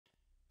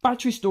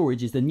Battery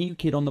storage is the new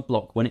kid on the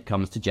block when it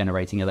comes to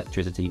generating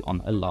electricity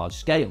on a large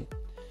scale.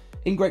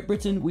 In Great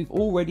Britain, we've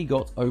already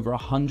got over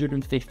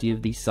 150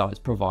 of these sites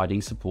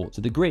providing support to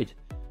the grid,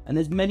 and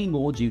there's many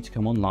more due to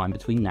come online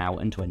between now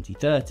and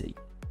 2030.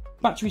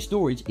 Battery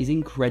storage is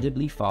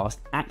incredibly fast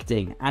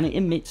acting and it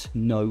emits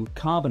no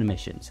carbon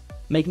emissions,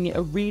 making it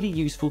a really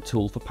useful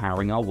tool for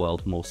powering our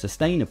world more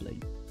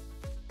sustainably.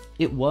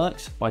 It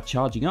works by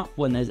charging up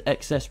when there's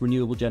excess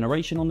renewable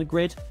generation on the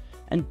grid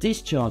and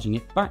discharging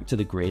it back to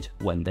the grid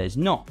when there's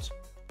not.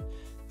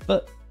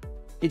 But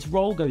its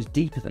role goes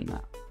deeper than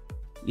that.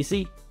 You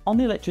see, on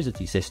the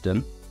electricity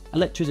system,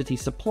 electricity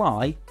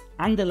supply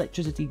and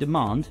electricity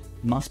demand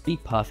must be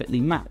perfectly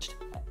matched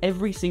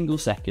every single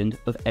second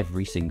of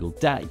every single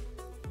day.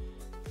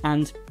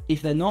 And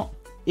if they're not,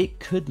 it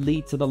could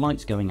lead to the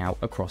lights going out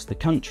across the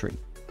country.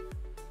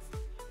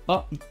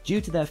 But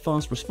due to their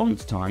fast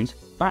response times,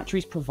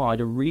 batteries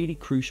provide a really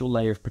crucial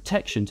layer of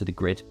protection to the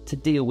grid to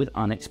deal with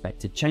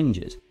unexpected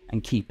changes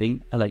and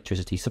keeping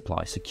electricity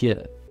supply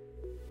secure.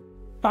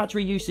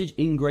 Battery usage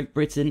in Great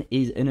Britain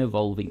is an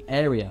evolving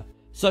area,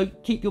 so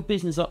keep your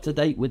business up to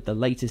date with the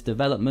latest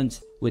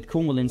developments with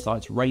Cornwall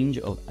Insight's range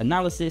of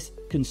analysis,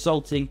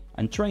 consulting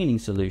and training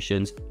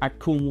solutions at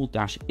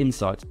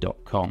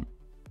cornwall-insight.com.